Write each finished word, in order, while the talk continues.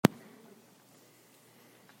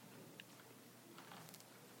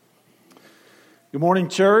Good morning,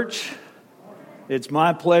 church. It's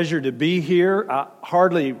my pleasure to be here. I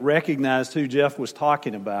hardly recognized who Jeff was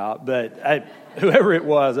talking about, but whoever it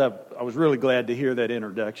was, I was really glad to hear that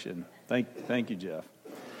introduction. Thank you, Jeff.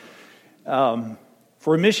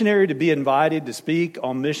 For a missionary to be invited to speak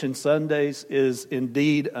on Mission Sundays is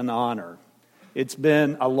indeed an honor. It's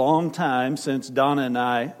been a long time since Donna and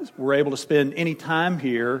I were able to spend any time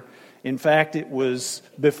here. In fact, it was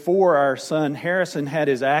before our son Harrison had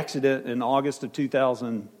his accident in August of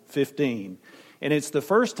 2015. And it's the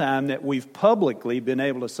first time that we've publicly been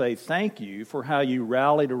able to say thank you for how you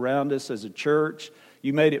rallied around us as a church.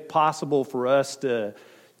 You made it possible for us to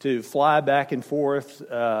fly back and forth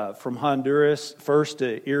from Honduras, first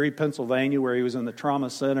to Erie, Pennsylvania, where he was in the trauma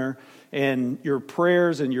center. And your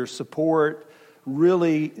prayers and your support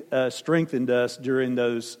really strengthened us during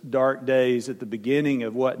those dark days at the beginning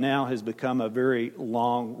of what now has become a very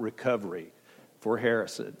long recovery for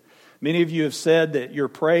Harrison. Many of you have said that you're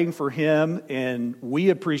praying for him, and we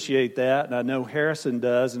appreciate that, and I know Harrison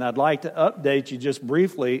does, and I'd like to update you just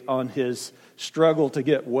briefly on his struggle to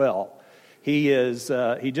get well. He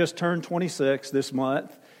just turned 26 this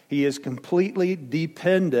month. He is completely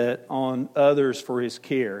dependent on others for his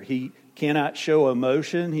care. He cannot show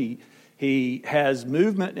emotion. He has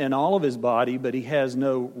movement in all of his body, but he has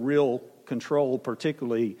no real control,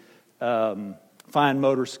 particularly fine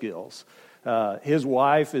motor skills. His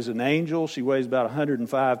wife is an angel. She weighs about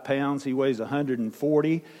 105 pounds. He weighs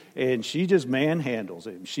 140, and she just manhandles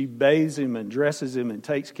him. She bathes him and dresses him and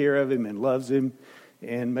takes care of him and loves him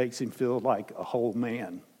and makes him feel like a whole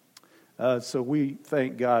man. So we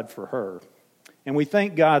thank God for her. And we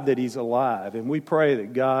thank God that he's alive, and we pray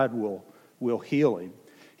that God will heal him.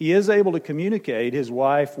 He is able to communicate. His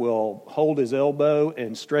wife will hold his elbow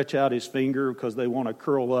and stretch out his finger because they want to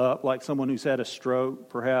curl up, like someone who's had a stroke,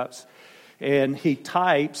 perhaps. And he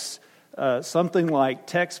types something like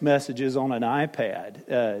text messages on an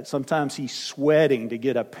iPad. Sometimes he's sweating to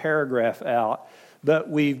get a paragraph out. But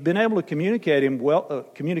we've been able to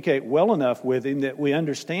communicate well enough with him that we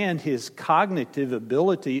understand his cognitive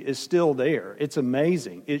ability is still there. It's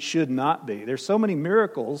amazing. It should not be. There's so many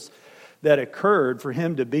miracles that occurred for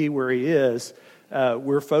him to be where he is.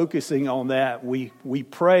 We're focusing on that. We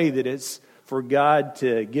pray that it's for God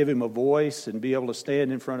to give him a voice and be able to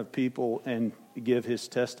stand in front of people and give his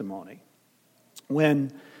testimony.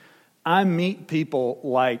 When I meet people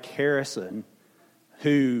like Harrison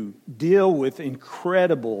who deal with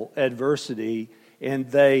incredible adversity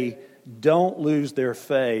and they don't lose their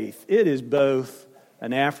faith, it is both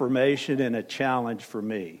an affirmation and a challenge for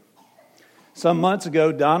me. Some months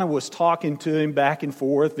ago, Donna was talking to him back and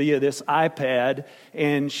forth via this iPad,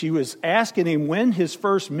 and she was asking him when his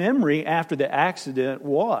first memory after the accident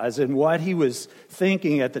was and what he was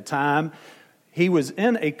thinking at the time. He was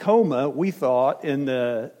in a coma, we thought, in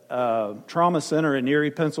the trauma center in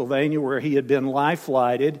Erie, Pennsylvania, where he had been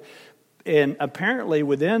life-flighted. And apparently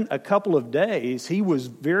within a couple of days, he was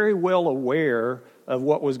very well aware of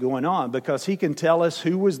what was going on because he can tell us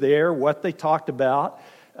who was there, what they talked about.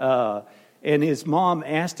 And his mom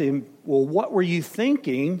asked him, well, what were you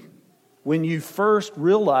thinking when you first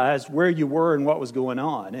realized where you were and what was going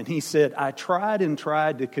on? And he said, I tried and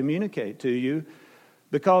tried to communicate to you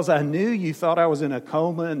because I knew you thought I was in a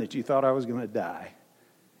coma and that you thought I was going to die.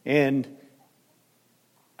 And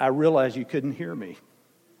I realized you couldn't hear me.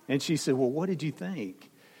 And she said, well, what did you think?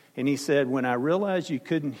 And he said, when I realized you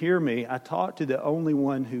couldn't hear me, I talked to the only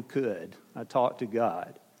one who could. I talked to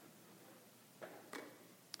God.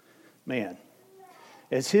 Man,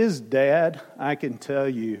 as his dad, I can tell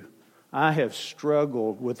you, I have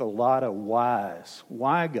struggled with a lot of whys.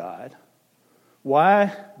 Why, God?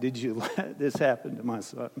 Why did you let this happen to my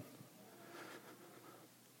son?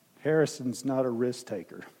 Harrison's not a risk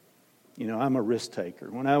taker. You know, I'm a risk taker.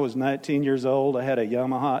 When I was 19 years old, I had a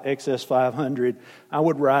Yamaha XS500. I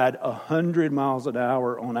would ride 100 miles an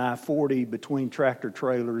hour on I-40 between tractor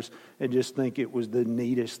trailers and just think it was the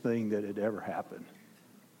neatest thing that had ever happened.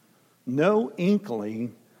 No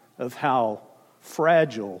inkling of how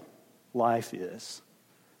fragile life is.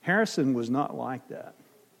 Harrison was not like that.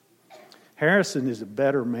 Harrison is a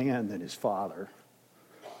better man than his father.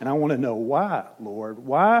 And I want to know why, Lord.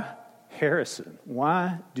 Why Harrison?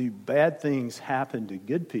 Why do bad things happen to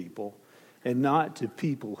good people and not to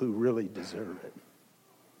people who really deserve it?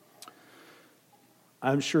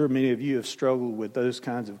 I'm sure many of you have struggled with those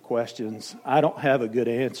kinds of questions. I don't have a good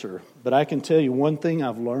answer, but I can tell you one thing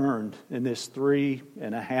I've learned in this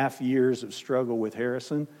 3.5 years of struggle with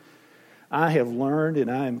Harrison. I have learned and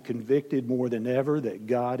I am convicted more than ever that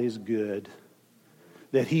God is good,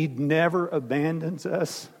 that He never abandons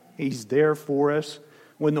us. He's there for us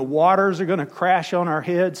When the waters are going to crash on our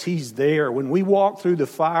heads, He's there. When we walk through the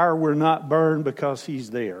fire, we're not burned because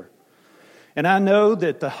He's there. And I know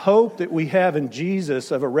that the hope that we have in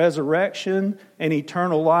Jesus of a resurrection and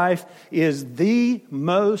eternal life is the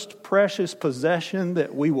most precious possession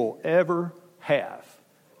that we will ever have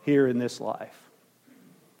here in this life.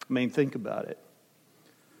 I mean, think about it.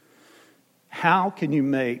 How can you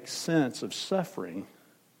make sense of suffering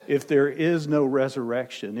if there is no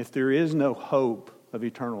resurrection, if there is no hope of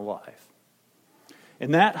eternal life?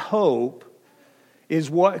 And that hope is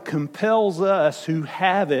what compels us who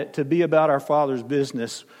have it to be about our Father's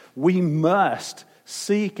business. We must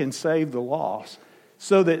seek and save the lost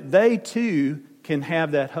so that they too can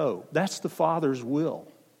have that hope. That's the Father's will,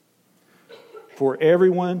 for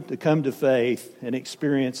everyone to come to faith and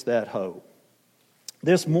experience that hope.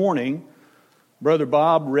 This morning, Brother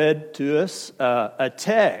Bob read to us a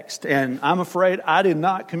text, and I'm afraid I did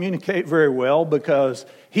not communicate very well because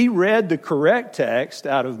he read the correct text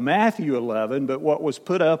out of Matthew 11, but what was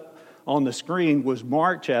put up on the screen was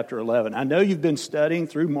Mark chapter 11. I know you've been studying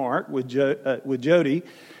through Mark with Jody,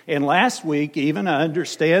 and last week even I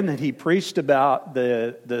understand that he preached about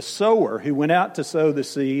the sower who went out to sow the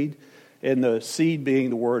seed, and the seed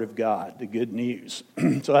being the Word of God, the good news.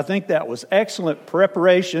 So I think that was excellent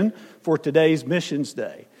preparation for today's Missions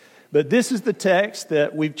Day. But this is the text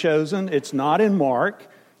that we've chosen. It's not in Mark.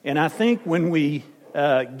 And I think when we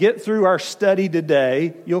get through our study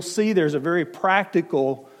today, you'll see there's a very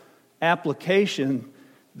practical application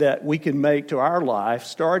that we can make to our life,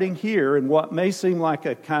 starting here in what may seem like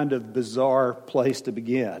a kind of bizarre place to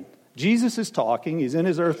begin. Jesus is talking. He's in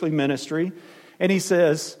His earthly ministry. And He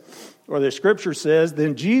says, or the Scripture says,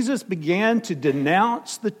 then Jesus began to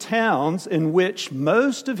denounce the towns in which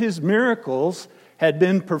most of His miracles had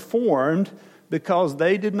been performed because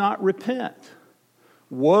they did not repent.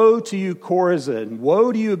 Woe to you, Chorazin!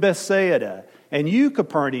 Woe to you, Bethsaida! And you,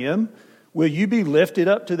 Capernaum, will you be lifted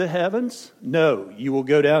up to the heavens? No, you will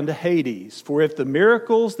go down to Hades. For if the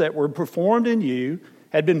miracles that were performed in you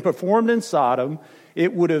had been performed in Sodom,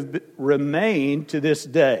 it would have remained to this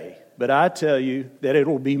day. But I tell you that it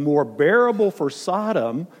will be more bearable for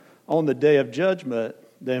Sodom on the day of judgment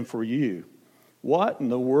than for you. What in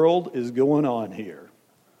the world is going on here?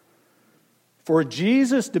 For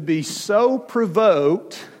Jesus to be so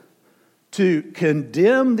provoked to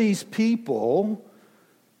condemn these people,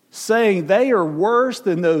 saying they are worse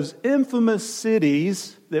than those infamous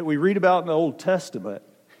cities that we read about in the Old Testament.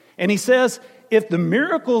 And He says, if the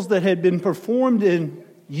miracles that had been performed in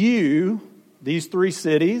you, these three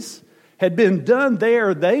cities, had been done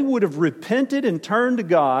there, they would have repented and turned to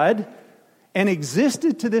God and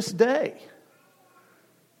existed to this day.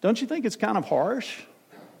 Don't you think it's kind of harsh?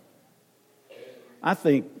 I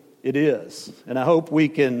think it is. And I hope we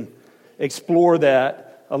can explore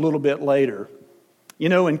that a little bit later. You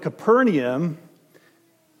know, in Capernaum,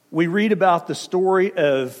 we read about the story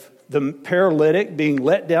of the paralytic being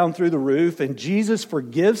let down through the roof, and Jesus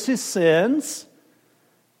forgives his sins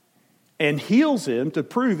and heals him to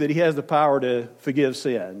prove that He has the power to forgive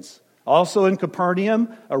sins. Also in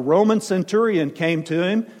Capernaum, a Roman centurion came to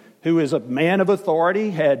him who is a man of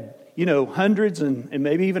authority, had, hundreds and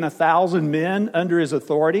maybe even 1,000 men under his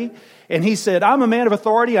authority. And he said, I'm a man of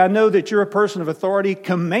authority. I know that you're a person of authority.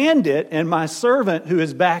 Command it, and my servant who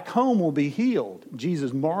is back home will be healed.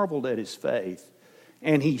 Jesus marveled at his faith,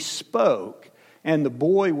 and he spoke, and the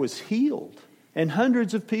boy was healed. And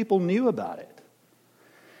hundreds of people knew about it.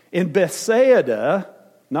 In Bethsaida,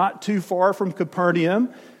 not too far from Capernaum,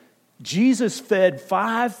 Jesus fed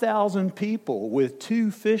 5,000 people with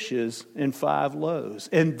 2 fishes and 5 loaves.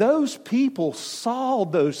 And those people saw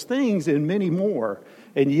those things and many more,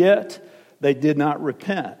 and yet they did not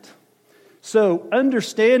repent. So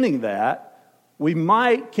understanding that, we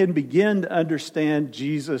can begin to understand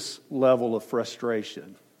Jesus' level of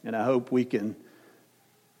frustration. And I hope we can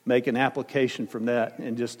make an application from that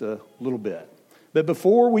in just a little bit. But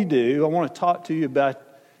before we do, I want to talk to you about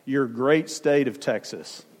your great state of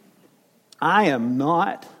Texas. I am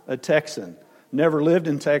not a Texan. Never lived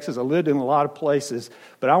in Texas. I lived in a lot of places.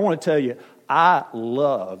 But I want to tell you, I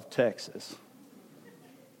love Texas.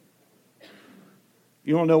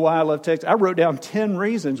 You don't know why I love Texas? I wrote down 10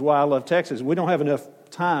 reasons why I love Texas. We don't have enough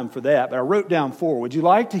time for that, but I wrote down 4. Would you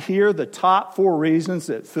like to hear the top 4 reasons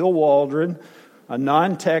that Phil Waldron, a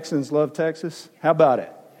non-Texans, love Texas? How about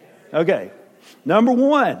it? Okay. Number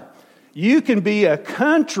 1, you can be a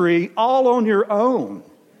country all on your own.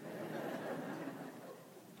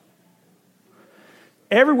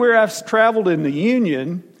 Everywhere I've traveled in the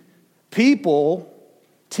Union, people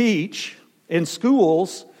teach in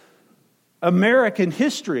schools American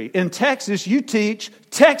history. In Texas, you teach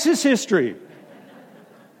Texas history.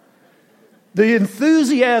 The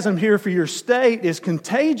enthusiasm here for your state is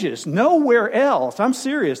contagious. Nowhere else, I'm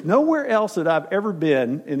serious, nowhere else that I've ever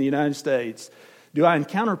been in the United States do I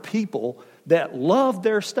encounter people that love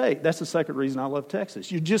their state. That's the second reason I love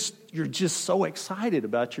Texas. You're just so excited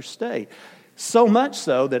about your state. So much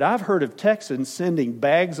so that I've heard of Texans sending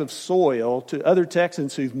bags of soil to other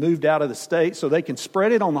Texans who've moved out of the state so they can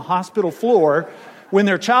spread it on the hospital floor. When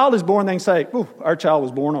their child is born, they can say, "Ooh, our child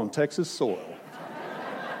was born on Texas soil."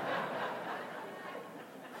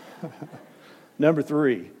 Number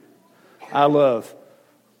 3, I love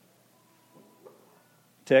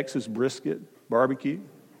Texas brisket barbecue.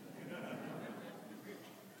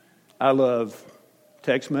 I love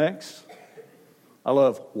Tex-Mex. I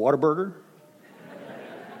love Whataburger.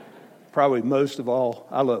 Probably most of all,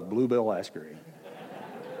 I love Bluebell ice cream.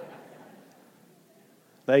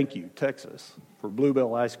 Thank you, Texas, for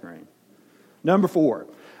Bluebell ice cream. Number 4,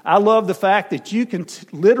 I love the fact that you can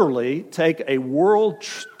literally take a world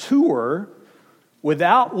tour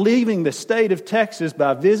without leaving the state of Texas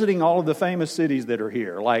by visiting all of the famous cities that are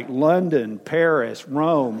here, like London, Paris,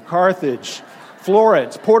 Rome, Carthage,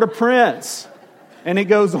 Florence, Port-au-Prince, and it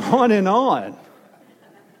goes on and on.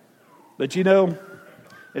 But you know,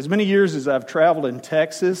 as many years as I've traveled in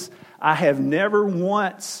Texas, I have never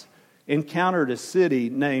once encountered a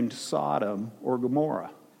city named Sodom or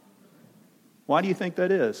Gomorrah. Why do you think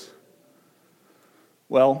that is?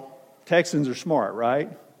 Well, Texans are smart, right?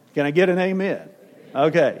 Can I get an amen?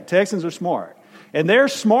 Okay, Texans are smart. And they're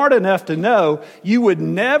smart enough to know you would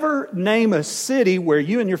never name a city where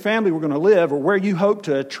you and your family were going to live or where you hope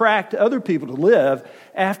to attract other people to live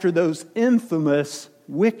after those infamous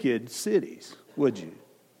wicked cities, would you?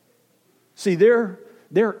 See,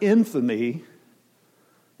 their infamy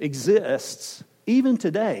exists even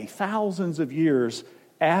today, thousands of years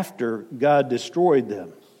after God destroyed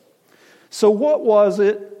them. So what was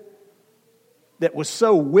it that was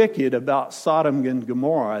so wicked about Sodom and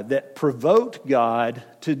Gomorrah that provoked God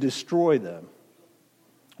to destroy them?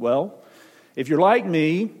 Well, if you're like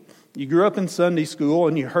me, you grew up in Sunday school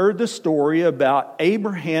and you heard the story about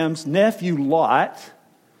Abraham's nephew Lot,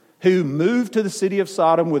 who moved to the city of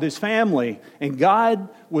Sodom with his family. And God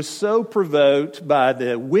was so provoked by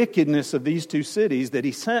the wickedness of these two cities that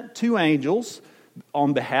he sent 2 angels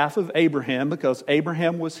on behalf of Abraham, because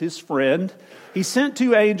Abraham was his friend. He sent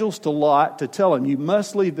 2 angels to Lot to tell him, "You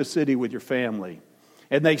must leave the city with your family."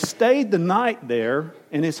 And they stayed the night there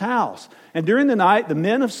in his house. And during the night, the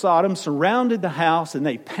men of Sodom surrounded the house and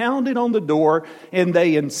they pounded on the door and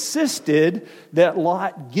they insisted that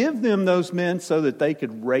Lot give them those men so that they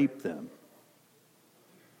could rape them.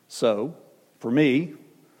 So, for me,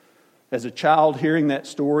 as a child hearing that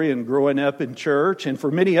story and growing up in church, and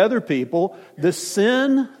for many other people, the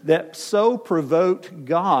sin that so provoked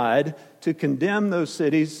God to condemn those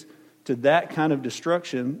cities to that kind of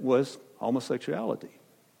destruction was homosexuality.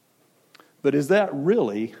 But is that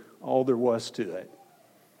really all there was to it?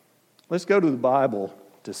 Let's go to the Bible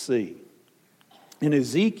to see. In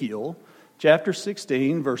Ezekiel chapter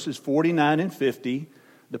 16, verses 49 and 50,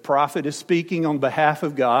 the prophet is speaking on behalf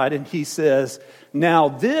of God, and he says, "Now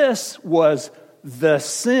this was the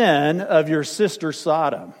sin of your sister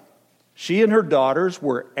Sodom. She and her daughters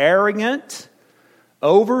were arrogant,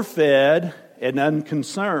 overfed, and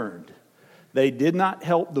unconcerned. They did not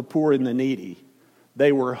help the poor and the needy.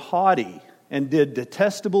 They were haughty and did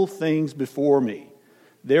detestable things before me.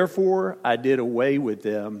 Therefore I did away with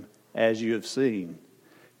them, as you have seen."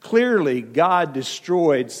 Clearly, God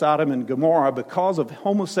destroyed Sodom and Gomorrah because of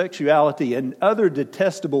homosexuality and other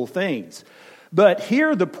detestable things. But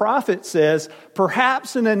here the prophet says,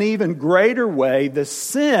 perhaps in an even greater way, the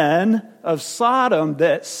sin of Sodom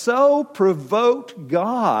that so provoked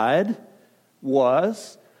God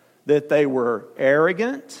was that they were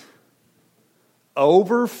arrogant,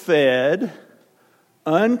 overfed,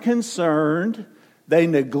 unconcerned. They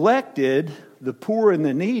neglected the poor and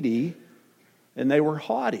the needy, and they were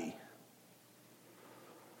haughty.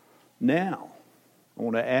 Now, I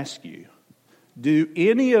want to ask you, do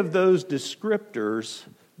any of those descriptors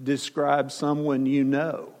describe someone you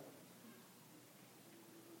know?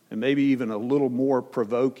 And maybe even a little more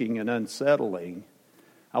provoking and unsettling,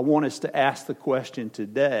 I want us to ask the question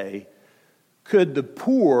today, could the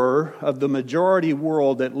poor of the majority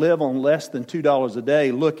world that live on less than $2 a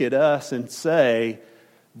day look at us and say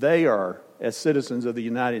they are, as citizens of the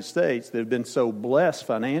United States that have been so blessed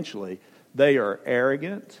financially, they are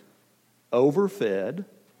arrogant, overfed,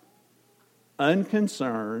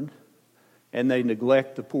 unconcerned, and they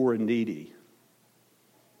neglect the poor and needy?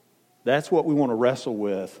 That's what we want to wrestle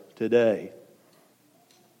with today.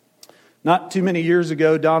 Not too many years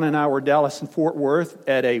ago, Donna and I were Dallas and Fort Worth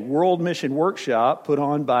at a World Mission Workshop put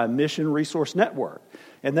on by Mission Resource Network.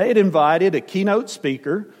 And they had invited a keynote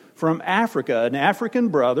speaker from Africa, an African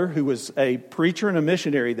brother who was a preacher and a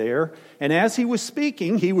missionary there. And as he was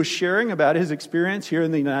speaking, he was sharing about his experience here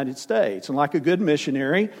in the United States. And like a good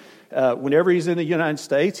missionary, whenever he's in the United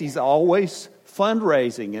States, he's always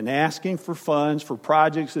fundraising and asking for funds for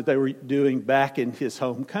projects that they were doing back in his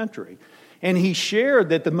home country. And he shared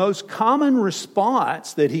that the most common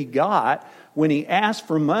response that he got when he asked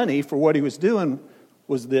for money for what he was doing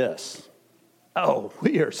was this: "Oh,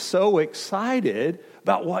 we are so excited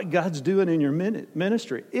about what God's doing in your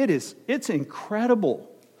ministry. It's incredible.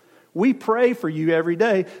 We pray for you every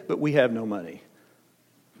day, but we have no money."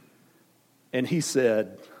 And he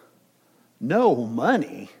said, "No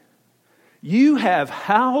money? You have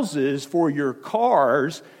houses for your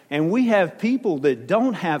cars, and we have people that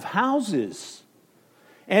don't have houses.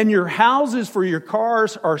 And your houses for your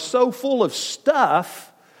cars are so full of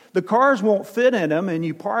stuff, the cars won't fit in them, and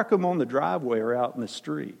you park them on the driveway or out in the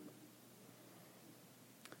street."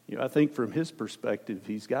 I think from his perspective,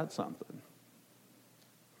 he's got something.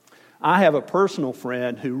 I have a personal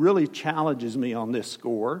friend who really challenges me on this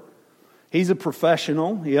score. He's a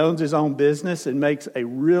professional. He owns his own business and makes a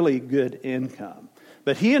really good income.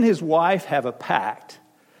 But he and his wife have a pact,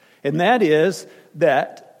 and that is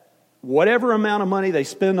that whatever amount of money they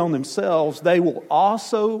spend on themselves, they will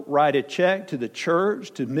also write a check to the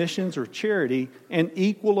church, to missions or charity, an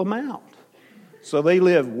equal amount. So they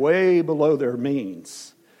live way below their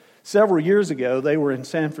means. Several years ago, they were in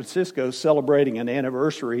San Francisco celebrating an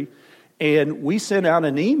anniversary, and we sent out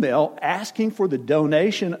an email asking for the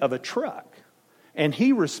donation of a truck. And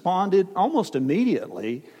he responded almost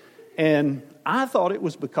immediately, and I thought it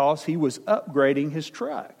was because he was upgrading his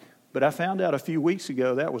truck. But I found out a few weeks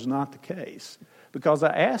ago that was not the case, because I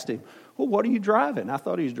asked him, "Well, what are you driving?" I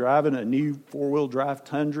thought he was driving a new four-wheel drive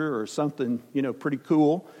Tundra or something, pretty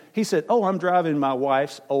cool. He said, "Oh, I'm driving my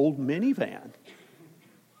wife's old minivan."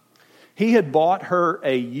 He had bought her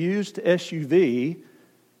a used SUV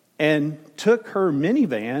and took her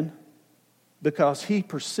minivan because he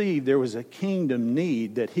perceived there was a kingdom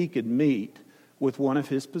need that he could meet with one of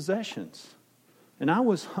his possessions. And I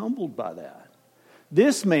was humbled by that.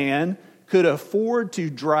 This man could afford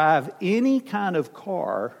to drive any kind of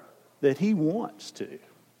car that he wants to.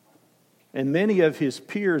 And many of his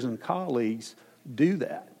peers and colleagues do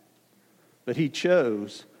that. But he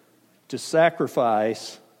chose to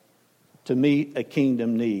sacrifice to meet a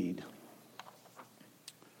kingdom need.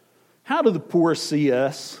 How do the poor see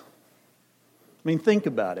us? I mean, think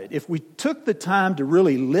about it. If we took the time to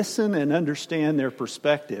really listen and understand their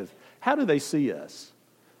perspective, how do they see us?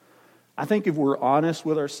 I think if we're honest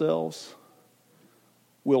with ourselves,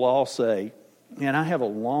 we'll all say, "Man, I have a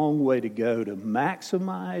long way to go to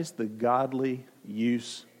maximize the godly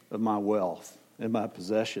use of my wealth and my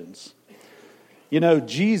possessions."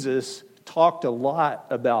 Jesus talked a lot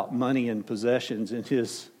about money and possessions in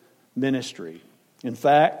his ministry. In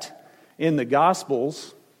fact, in the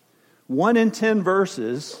Gospels, 1 in 10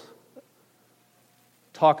 verses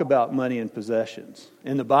talk about money and possessions.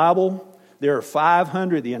 In the Bible, there are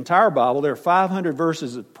 500, the entire Bible, there are 500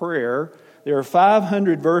 verses of prayer. There are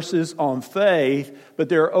 500 verses on faith, but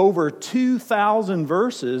there are over 2,000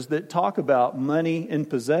 verses that talk about money and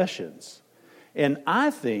possessions. And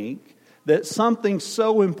I think that something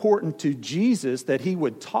so important to Jesus that he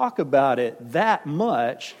would talk about it that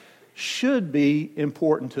much should be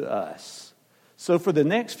important to us. So for the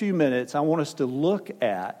next few minutes, I want us to look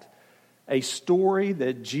at a story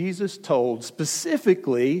that Jesus told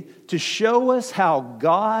specifically to show us how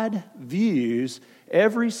God views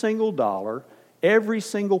every single dollar, every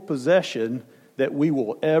single possession that we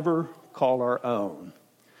will ever call our own.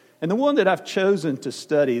 And the one that I've chosen to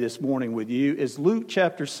study this morning with you is Luke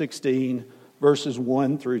chapter 16, verses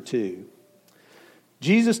 1 through 2.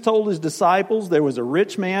 Jesus told his disciples there was a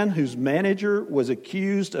rich man whose manager was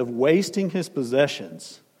accused of wasting his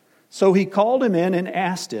possessions. So he called him in and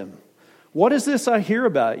asked him, "What is this I hear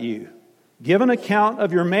about you? Give an account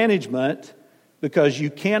of your management, because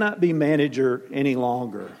you cannot be manager any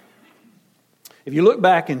longer." If you look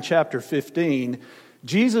back in chapter 15,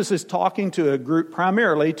 Jesus is talking to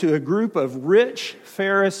primarily to a group of rich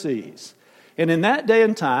Pharisees. And in that day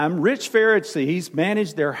and time, rich Pharisees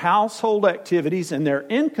managed their household activities and their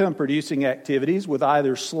income-producing activities with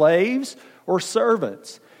either slaves or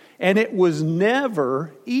servants. And it was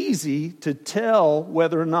never easy to tell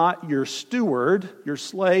whether or not your steward, your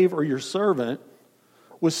slave, or your servant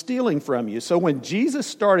was stealing from you. So when Jesus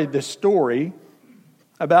started this story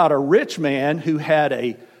about a rich man who had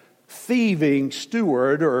a thieving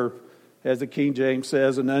steward, or as the King James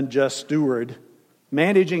says, an unjust steward,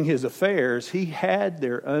 managing his affairs. He had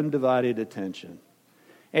their undivided attention.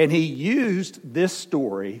 And he used this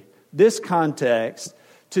story, this context,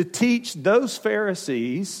 to teach those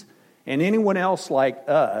Pharisees and anyone else like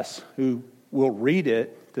us who will read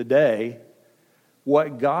it today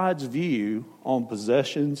what God's view on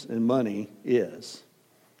possessions and money is.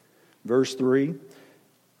 Verse 3,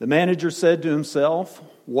 the manager said to himself,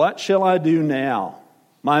 "What shall I do now?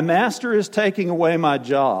 My master is taking away my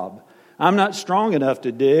job. I'm not strong enough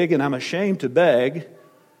to dig, and I'm ashamed to beg.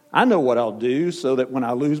 I know what I'll do so that when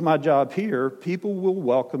I lose my job here, people will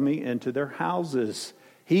welcome me into their houses."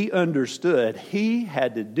 He understood he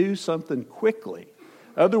had to do something quickly.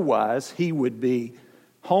 Otherwise, he would be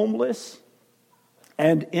homeless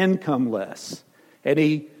and incomeless. And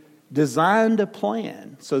he designed a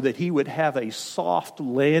plan so that he would have a soft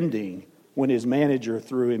landing when his manager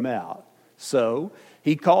threw him out. So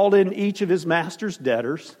he called in each of his master's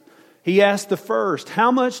debtors. He asked the first, "How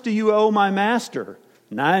much do you owe my master?"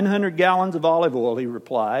 900 gallons of olive oil, he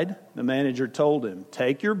replied. The manager told him,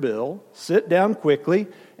 "Take your bill, sit down quickly,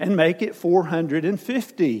 and make it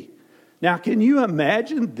 450. Now, can you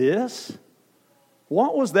imagine this?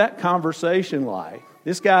 What was that conversation like?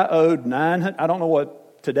 This guy owed 900, I don't know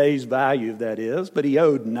what today's value of that is, but he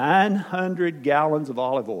owed 900 gallons of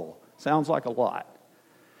olive oil. Sounds like a lot.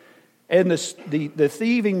 And the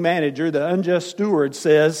thieving manager, the unjust steward,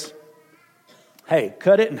 says, "Hey,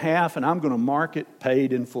 cut it in half and I'm going to mark it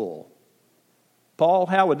paid in full." Paul,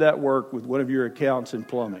 how would that work with one of your accounts in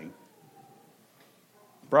plumbing?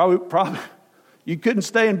 Probably, you couldn't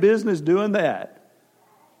stay in business doing that.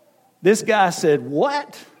 This guy said,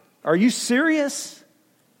 "What? Are you serious?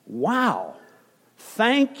 Wow,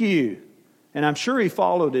 thank you." And I'm sure he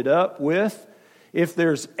followed it up with, "If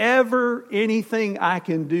there's ever anything I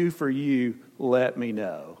can do for you, let me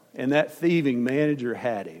know." And that thieving manager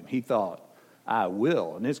had him. He thought, "I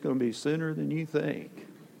will, and it's going to be sooner than you think."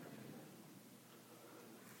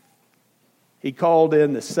 He called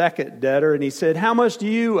in the second debtor and he said, "How much do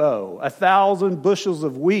you owe?" 1,000 bushels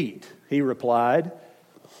of wheat, he replied.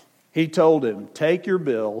 He told him, "Take your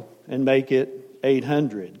bill and make it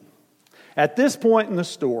 800. At this point in the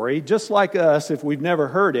story, just like us, if we've never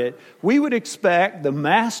heard it, we would expect the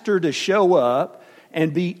master to show up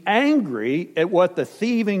and be angry at what the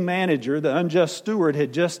thieving manager, the unjust steward,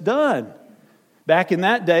 had just done. Back in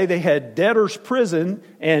that day, they had debtor's prison,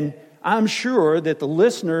 and I'm sure that the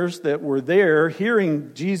listeners that were there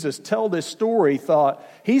hearing Jesus tell this story thought,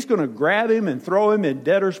 he's going to grab him and throw him in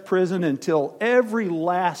debtor's prison until every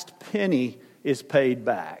last penny is paid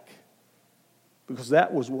back. Because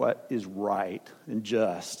that was what is right and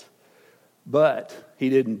just. But he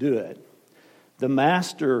didn't do it. The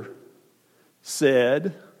master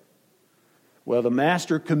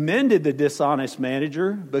commended the dishonest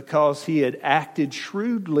manager because he had acted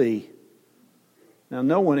shrewdly. Now,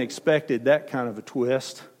 no one expected that kind of a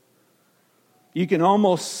twist. You can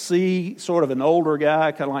almost see sort of an older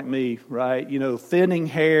guy, kind of like me, right? You know, thinning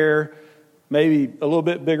hair, maybe a little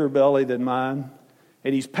bit bigger belly than mine.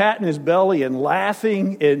 And he's patting his belly and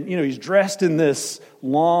laughing. And, you know, he's dressed in this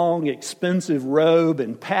long, expensive robe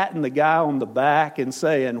and patting the guy on the back and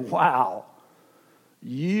saying, "Wow,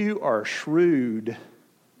 you are shrewd.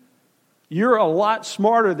 You're a lot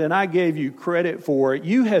smarter than I gave you credit for.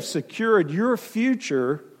 You have secured your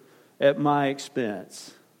future at my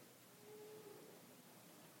expense."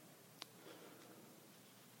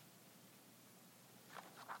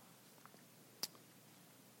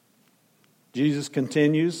 Jesus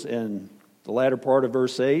continues in the latter part of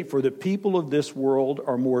verse 8, "For the people of this world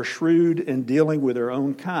are more shrewd in dealing with their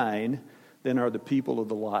own kind than are the people of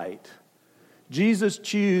the light." Jesus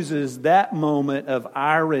chooses that moment of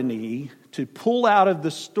irony to pull out of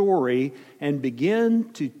the story and begin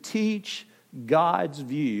to teach God's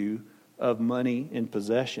view of money and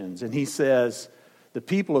possessions. And he says, the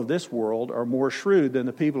people of this world are more shrewd than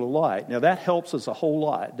the people of light. Now that helps us a whole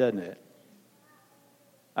lot, doesn't it?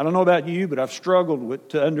 I don't know about you, but I've struggled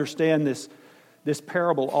to understand this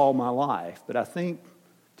parable all my life. But I think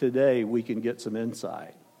today we can get some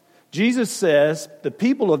insight. Jesus says the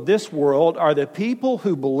people of this world are the people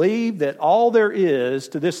who believe that all there is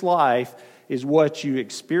to this life is what you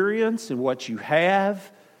experience and what you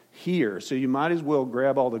have here. So you might as well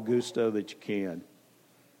grab all the gusto that you can.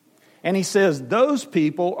 And he says those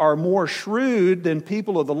people are more shrewd than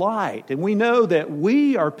people of the light. And we know that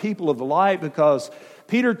we are people of the light because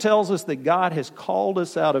Peter tells us that God has called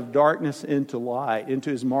us out of darkness into light, into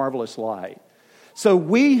his marvelous light. So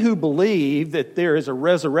we who believe that there is a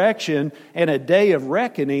resurrection and a day of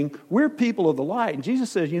reckoning, we're people of the light. And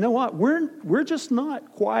Jesus says, you know what? We're just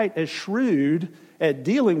not quite as shrewd at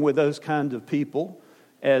dealing with those kinds of people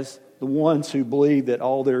as the ones who believe that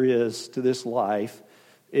all there is to this life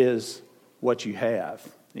is what you have.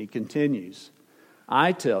 He continues,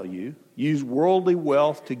 I tell you, use worldly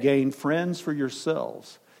wealth to gain friends for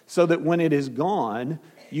yourselves, so that when it is gone,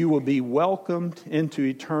 you will be welcomed into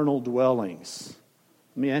eternal dwellings.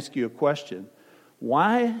 Let me ask you a question.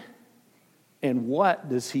 Why and what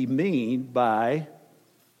does he mean by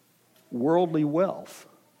worldly wealth?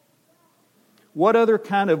 What other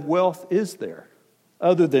kind of wealth is there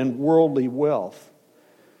other than worldly wealth?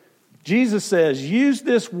 Jesus says, use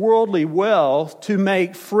this worldly wealth to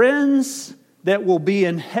make friends that will be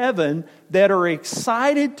in heaven that are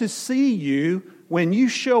excited to see you when you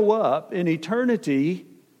show up in eternity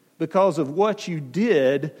because of what you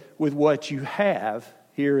did with what you have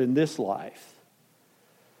here in this life.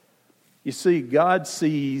 You see, God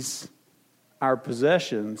sees our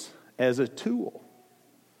possessions as a tool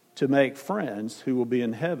to make friends who will be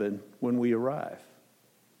in heaven when we arrive.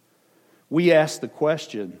 We ask the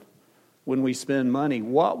question when we spend money,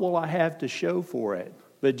 what will I have to show for it?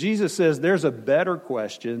 But Jesus says there's a better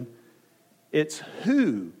question. It's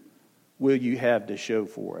who will you have to show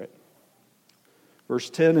for it? Verse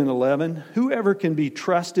 10 and 11, whoever can be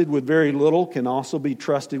trusted with very little can also be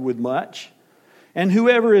trusted with much. And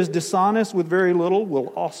whoever is dishonest with very little will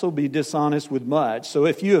also be dishonest with much. So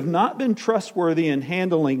if you have not been trustworthy in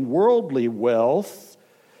handling worldly wealth,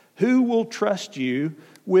 who will trust you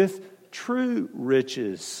with true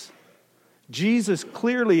riches? Jesus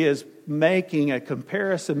clearly is making a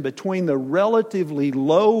comparison between the relatively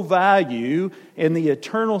low value in the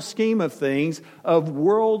eternal scheme of things of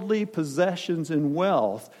worldly possessions and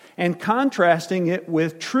wealth, and contrasting it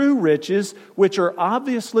with true riches, which are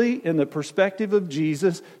obviously, in the perspective of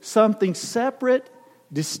Jesus, something separate,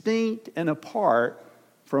 distinct, and apart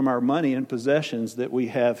from our money and possessions that we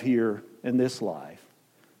have here in this life.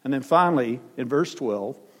 And then finally, in verse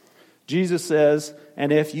 12, Jesus says,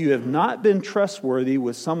 and if you have not been trustworthy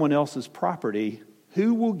with someone else's property,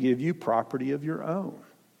 who will give you property of your own?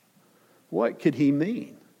 What could he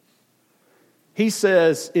mean? He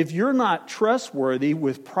says, if you're not trustworthy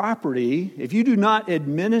with property, if you do not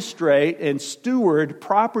administrate and steward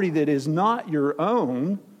property that is not your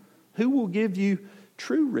own, who will give you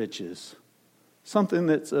true riches? Something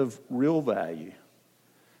that's of real value.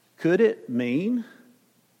 Could it mean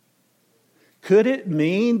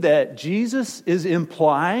that Jesus is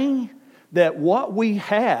implying that what we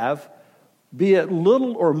have, be it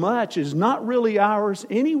little or much, is not really ours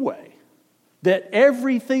anyway? That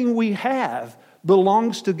everything we have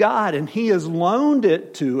belongs to God and He has loaned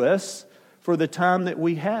it to us for the time that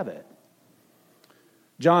we have it?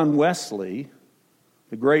 John Wesley,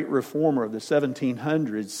 the great reformer of the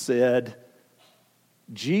 1700s, said,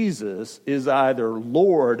 Jesus is either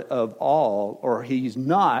Lord of all or He's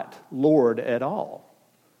not Lord at all.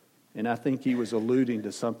 And I think he was alluding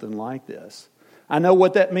to something like this. I know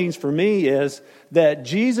what that means for me is that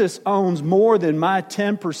Jesus owns more than my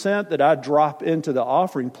 10% that I drop into the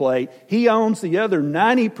offering plate. He owns the other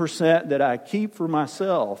 90% that I keep for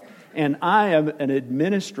myself. And I am an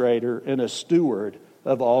administrator and a steward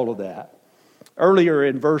of all of that. Earlier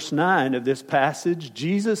in verse 9 of this passage,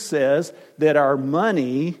 Jesus says that our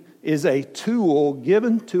money is a tool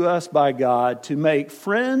given to us by God to make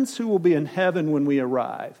friends who will be in heaven when we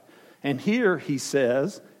arrive. And here he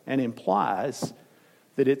says and implies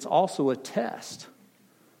that it's also a test.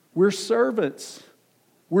 We're servants.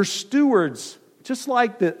 We're stewards, just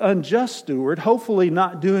like the unjust steward, hopefully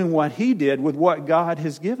not doing what he did with what God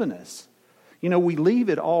has given us. You know, we leave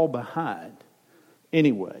it all behind.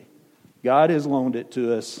 Anyway, God has loaned it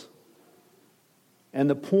to us. And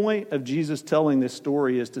the point of Jesus telling this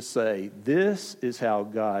story is to say, this is how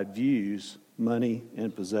God views money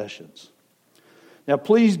and possessions. Now,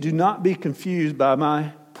 please do not be confused by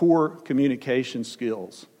my poor communication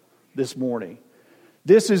skills this morning.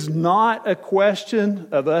 This is not a question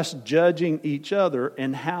of us judging each other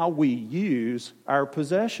and how we use our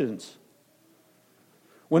possessions.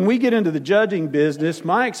 When we get into the judging business,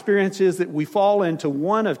 my experience is that we fall into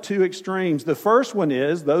one of two extremes. The first one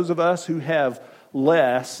is those of us who have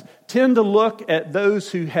less tend to look at those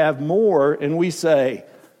who have more and we say,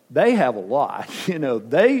 they have a lot. You know,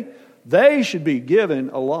 they should be given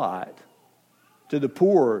a lot to the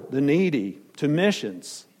poor, the needy, to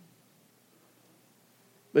missions.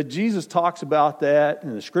 But Jesus talks about that,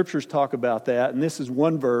 and the Scriptures talk about that, and this is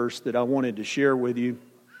one verse that I wanted to share with you.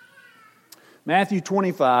 Matthew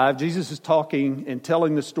 25, Jesus is talking and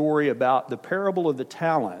telling the story about the parable of the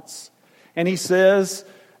talents. And he says,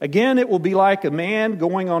 again, it will be like a man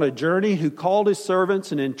going on a journey who called his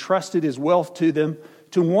servants and entrusted his wealth to them.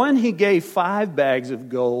 To one he gave 5 bags of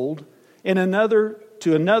gold, and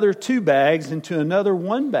to another 2 bags, and to another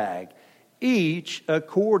 1 bag, each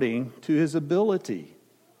according to his ability.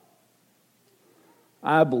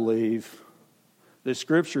 I believe the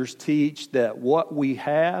Scriptures teach that what we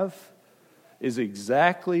have is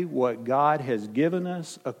exactly what God has given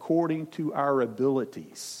us according to our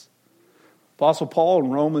abilities. Apostle Paul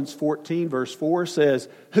in Romans 14 verse 4 says,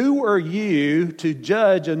 "Who are you to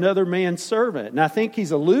judge another man's servant?" And I think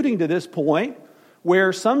he's alluding to this point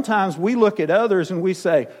where sometimes we look at others and we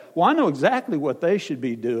say, well, I know exactly what they should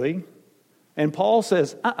be doing. And Paul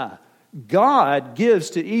says, God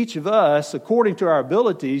gives to each of us according to our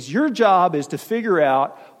abilities. Your job is to figure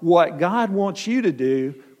out what God wants you to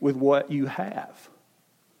do with what you have.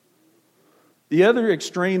 The other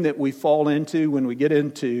extreme that we fall into when we get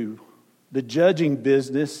into the judging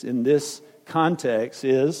business in this context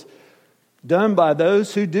is done by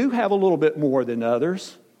those who do have a little bit more than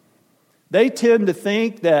others. They tend to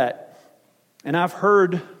think that, and I've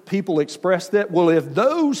heard people express that, well, if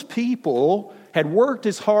those people had worked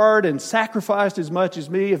as hard and sacrificed as much as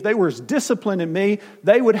me, if they were as disciplined as me,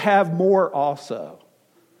 they would have more also.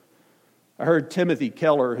 I heard Timothy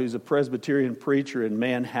Keller, who's a Presbyterian preacher in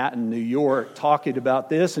Manhattan, New York, talking about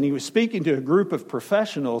this, and he was speaking to a group of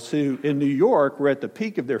professionals who, in New York, were at the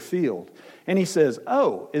peak of their field. And he says,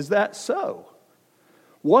 oh, is that so?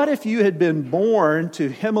 What if you had been born to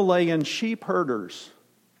Himalayan sheep herders?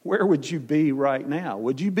 Where would you be right now?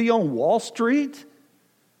 Would you be on Wall Street?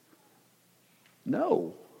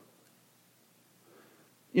 No.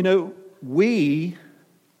 You know, we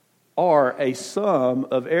are a sum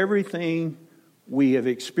of everything we have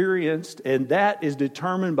experienced, and that is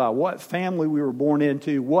determined by what family we were born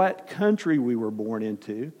into, what country we were born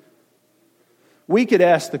into. We could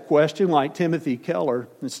ask the question, like Timothy Keller,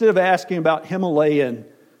 instead of asking about Himalayan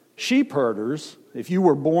sheep herders, if you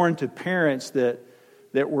were born to parents that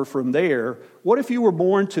were from there, what if you were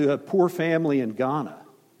born to a poor family in Ghana,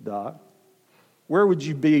 Doc? Where would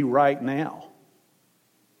you be right now?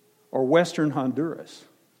 Or Western Honduras?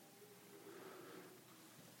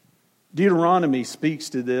 Deuteronomy speaks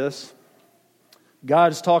to this.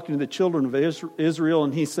 God is talking to the children of Israel,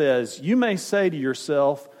 and he says, you may say to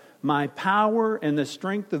yourself, my power and the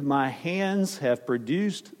strength of my hands have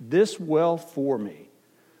produced this wealth for me.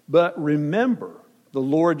 But remember the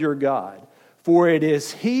Lord your God, for it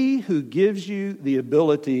is He who gives you the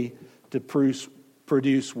ability to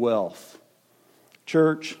produce wealth.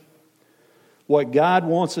 Church, what God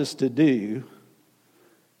wants us to do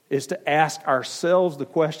is to ask ourselves the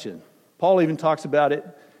question. Paul even talks about it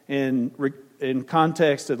in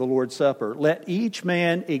context of the Lord's Supper. Let each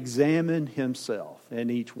man examine himself,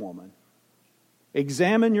 and each woman.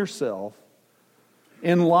 Examine yourself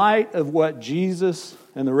in light of what Jesus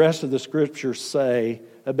and the rest of the Scriptures say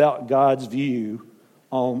about God's view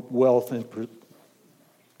on wealth and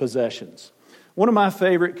possessions. One of my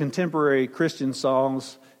favorite contemporary Christian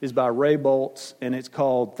songs is by Ray Boltz, and it's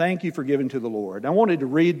called Thank You for Giving to the Lord. I wanted to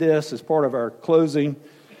read this as part of our closing.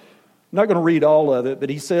 I'm not going to read all of it, but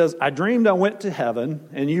he says, I dreamed I went to heaven,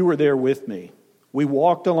 and you were there with me. We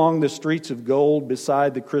walked along the streets of gold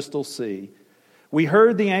beside the crystal sea. We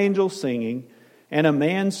heard the angels singing, and a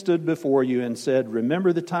man stood before you and said,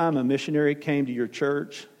 remember the time a missionary came to your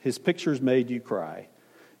church? His pictures made you cry.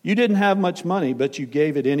 You didn't have much money, but you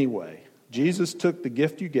gave it anyway. Jesus took the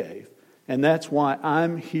gift you gave, and that's why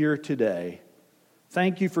I'm here today.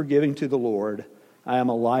 Thank you for giving to the Lord. I am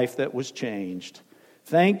a life that was changed.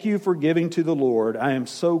 Thank you for giving to the Lord. I am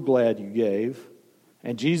so glad you gave.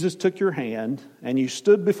 And Jesus took your hand, and you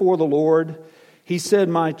stood before the Lord. He said,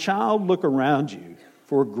 my child, look around you,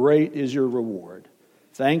 for great is your reward.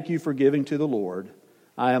 Thank you for giving to the Lord.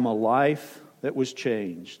 I am a life that was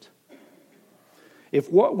changed. If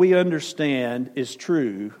what we understand is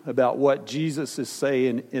true about what Jesus is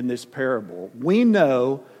saying in this parable, we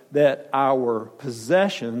know that our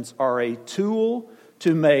possessions are a tool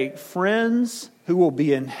to make friends who will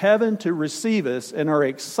be in heaven to receive us and are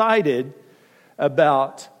excited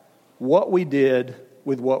about what we did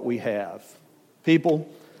with what we have. People,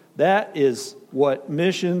 that is what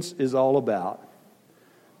missions is all about.